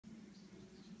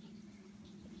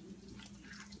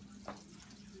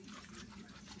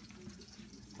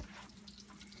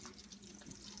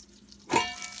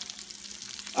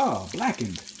Ah,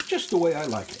 blackened, just the way I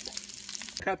like it.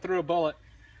 Cut through a bullet.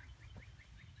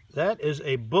 That is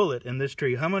a bullet in this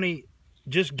tree. How many,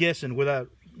 just guessing without,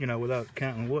 you know, without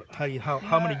counting, what,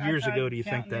 how many years ago do you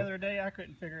think that? The other day, I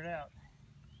couldn't figure it out.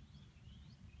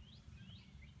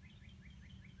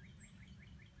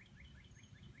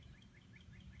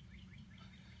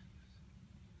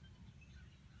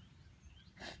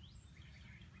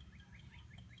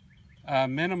 A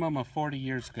minimum of 40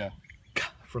 years ago.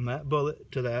 From that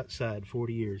bullet to that side,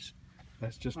 40 years.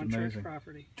 That's just amazing. Church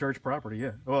property. Church property,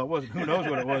 yeah. Well, it wasn't. Who knows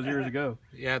what it was years ago?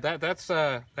 Yeah,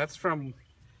 that's from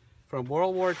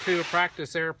World War II, a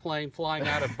practice airplane flying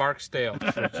out of Barksdale,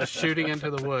 so just shooting into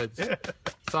the woods. Yeah.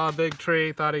 Saw a big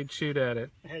tree, thought he'd shoot at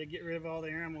it. I had to get rid of all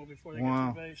the ammo before they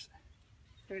got to the base.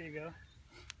 There you go.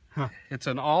 Huh. It's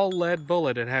an all lead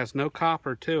bullet. It has no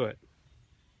copper to it.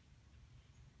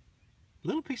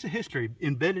 Little piece of history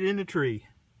embedded in the tree.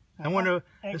 I wonder.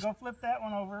 Hey, go flip that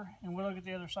one over, and we'll look at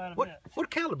the other side of it.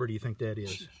 What caliber do you think that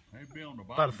is? Maybe on the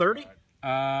About a 30?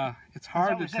 It's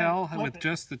hard to tell with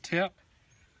just the tip.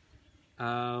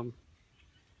 It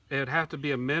would have to be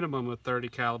a minimum of 30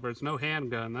 caliber. It's no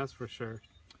handgun, that's for sure.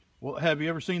 Well, have you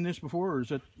ever seen this before, or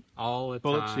is it all the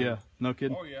bullets? time? Yeah, no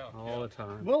kidding. Oh yeah, all the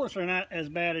time. Bullets are not as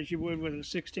bad as you would with a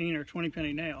 16 or 20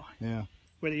 penny nail. Yeah.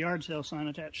 With a yard sale sign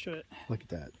attached to it. Look at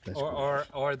that. That's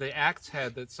or the axe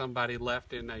head that somebody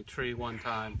left in a tree one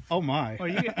time. Oh my! Oh,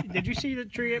 did you see the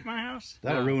tree at my house?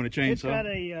 That'll ruin a chainsaw. It's got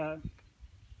a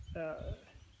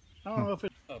I don't know if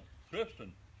it's a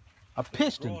piston. A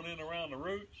piston. Growing in around the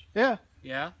roots. Yeah.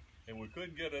 Yeah. And we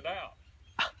couldn't get it out.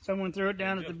 Someone threw it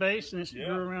down at the base and it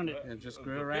grew around it. It just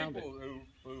grew around it. People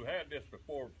who had this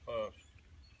before us.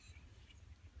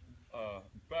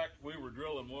 In fact, we were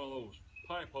drilling one of those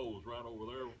pipe holes right over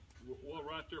there, well,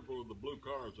 right there where the blue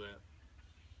car's at.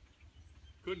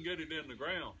 Couldn't get it in the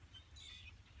ground.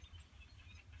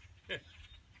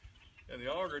 And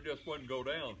the auger just wouldn't go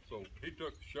down, so he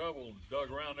took the shovel and dug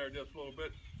around there just a little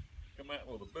bit, come out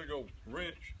with a big old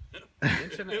wrench.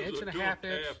 Inch and a half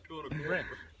inch wrench.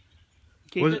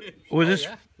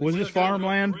 Was this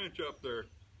farmland? Wrench up there.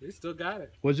 He still got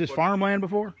it. Was this farmland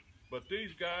before? But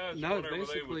these guys, no,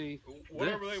 basically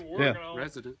whatever they were working on,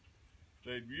 resident.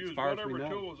 They'd use whatever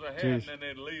tools they had, and then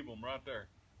they'd leave them right there.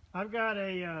 I've got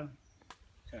a.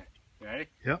 Okay, ready?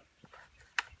 Yep.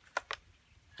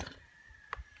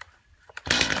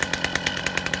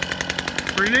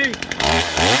 Pretty neat.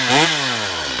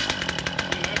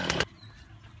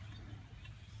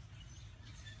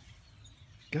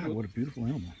 God, what a beautiful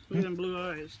animal. Look at them blue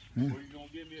eyes. Yeah. Well, you gonna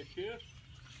give me a kiss?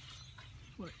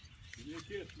 What? Give me a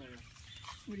kiss, man.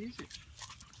 What is it?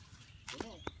 Come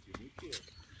on, give me a kiss.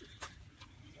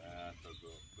 That's a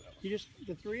good fella. You just,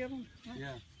 the three of them? Right?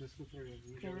 Yeah, just the three of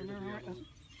them. Can't remember right.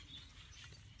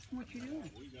 What you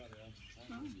doing?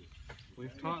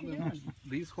 We've taught them,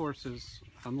 these horses,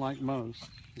 unlike most,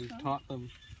 we've taught them.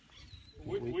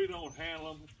 We don't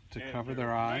handle them. To cover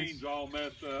their eyes. All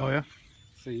messed up. Oh, yeah?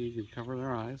 So you can cover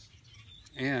their eyes.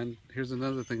 And here's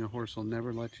another thing a horse will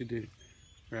never let you do.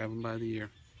 Grab them by the ear.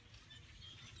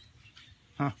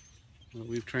 Huh. Well,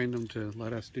 we've trained them to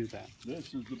let us do that.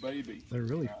 This is the baby. They're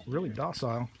really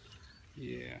docile.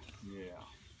 Yeah. Yeah.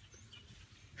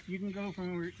 You can go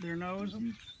from their nose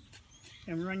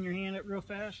and run your hand up real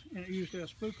fast, and it usually will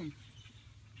spook them.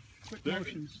 Quick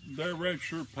motions. They're red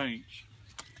shirt paints.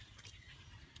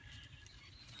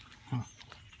 Huh.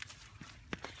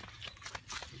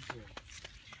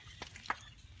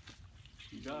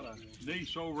 You got a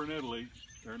niece over in Italy.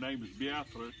 Her name is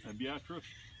Beatrice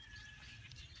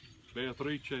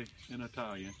in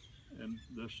Italian, and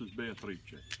this is Beatrice.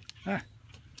 Ah.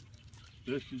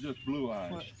 This is just blue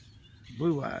eyes. What?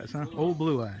 Blue eyes, huh? Old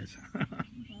blue eyes.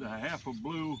 A half of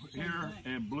blue here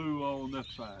and blue on this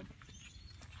side.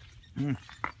 Mm.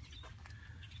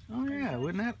 Oh yeah,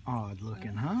 wasn't that odd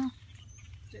looking, huh?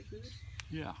 Is that good?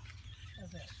 Yeah.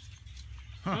 How's that?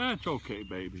 Huh. That's okay,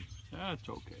 baby. That's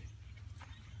okay.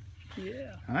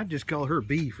 Yeah. I'd just call her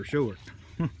B for short.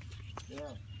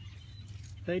 Yeah.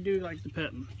 They do like the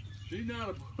petting. She's not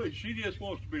a bully. She just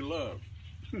wants to be loved.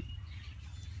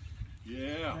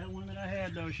 Yeah. That one that I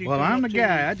had though, she. Well, I'm the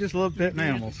guy. I just love petting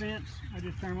animals. Fence, I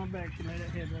just turned my back. She laid that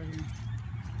head right here.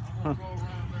 Huh.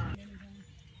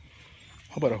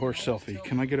 How about a horse selfie?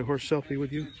 Can I get a horse selfie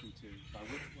with you?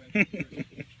 I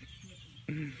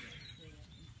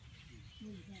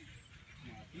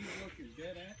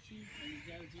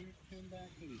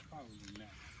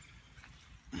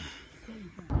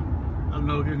don't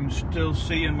know if you can still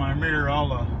see in my mirror all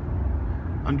the.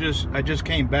 I just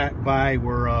came back by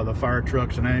where the fire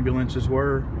trucks and ambulances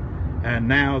were, and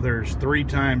now there's 3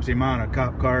 times the amount of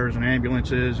cop cars and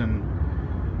ambulances and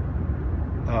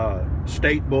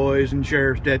state boys and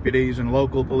sheriff's deputies and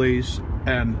local police.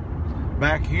 And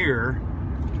back here,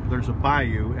 there's a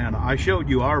bayou, and I showed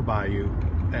you our bayou,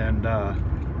 and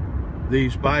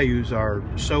these bayous are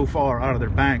so far out of their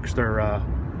banks, they're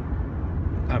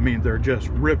I mean, they're just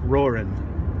rip-roaring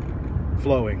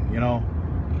flowing, you know.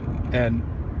 And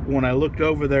when I looked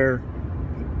over there,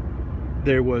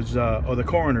 there was the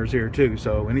coroner's here too,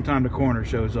 so anytime the coroner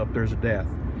shows up, there's a death.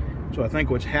 So I think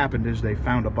what's happened is they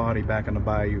found a body back in the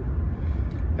bayou,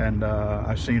 and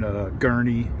I've seen a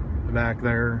gurney back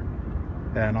there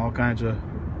and all kinds of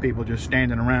people just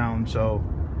standing around, so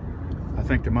I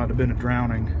think there might have been a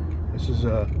drowning. This is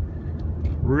a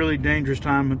really dangerous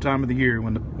time of the year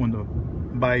when the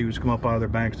bayous come up out of their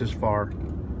banks this far.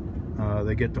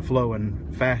 They get to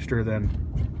flowing faster than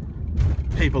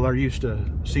people are used to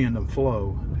seeing them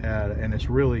flow, and it's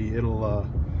really, it'll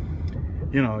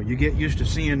you know, you get used to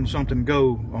seeing something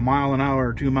go a mile an hour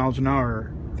or 2 miles an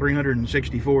hour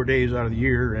 364 days out of the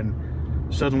year,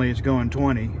 and suddenly it's going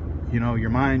 20. You know, your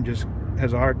mind just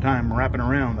has a hard time wrapping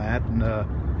around that. And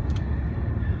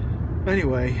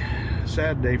anyway,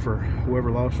 sad day for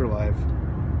whoever lost their life,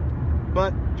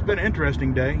 but it's been an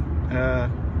interesting day.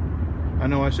 I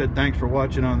know I said thanks for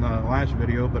watching on the last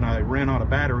video, but I ran out of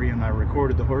battery and I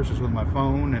recorded the horses with my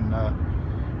phone and a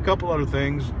couple other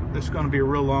things. This is going to be a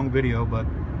real long video, but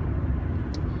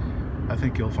I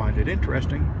think you'll find it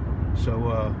interesting. So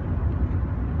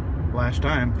last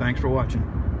time, thanks for watching.